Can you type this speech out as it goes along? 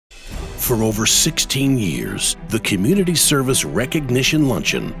For over 16 years, the Community Service Recognition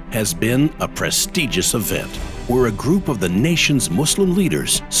Luncheon has been a prestigious event where a group of the nation's Muslim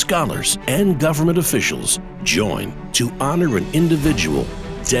leaders, scholars, and government officials join to honor an individual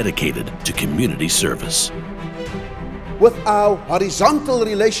dedicated to community service. With our horizontal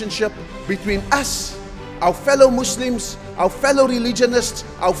relationship between us, our fellow Muslims, our fellow religionists,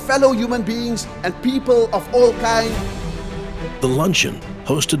 our fellow human beings, and people of all kinds. The luncheon,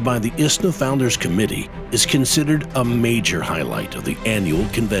 hosted by the ISNA Founders Committee, is considered a major highlight of the annual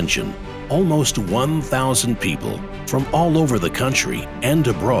convention. Almost 1,000 people from all over the country and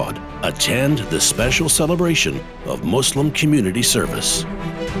abroad attend the special celebration of Muslim community service.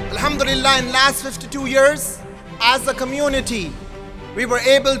 Alhamdulillah, in the last 52 years, as a community, we were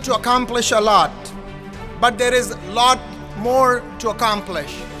able to accomplish a lot. But there is a lot more to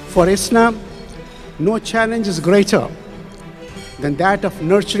accomplish. For ISNA, no challenge is greater than that of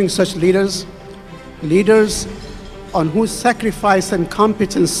nurturing such leaders on whose sacrifice and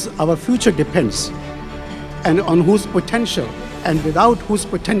competence our future depends, and on whose potential and without whose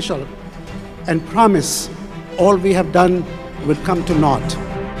potential and promise all we have done will come to naught.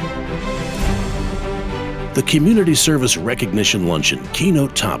 The Community Service Recognition Luncheon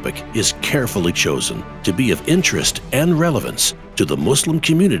keynote topic is carefully chosen to be of interest and relevance to the Muslim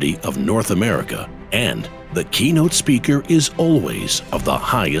community of North America, and the keynote speaker is always of the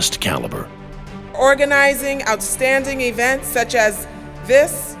highest caliber. Organizing outstanding events such as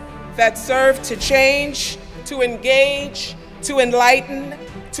this that serve to change, to engage, to enlighten,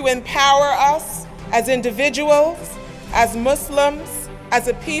 to empower us as individuals, as Muslims, as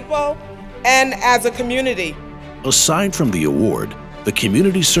a people, and as a community. Aside from the award, the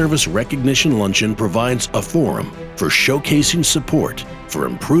Community Service Recognition Luncheon provides a forum for showcasing support for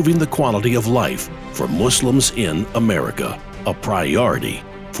improving the quality of life for Muslims in America, a priority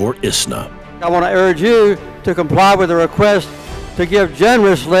for ISNA. I want to urge you to comply with the request to give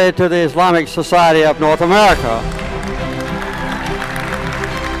generously to the Islamic Society of North America.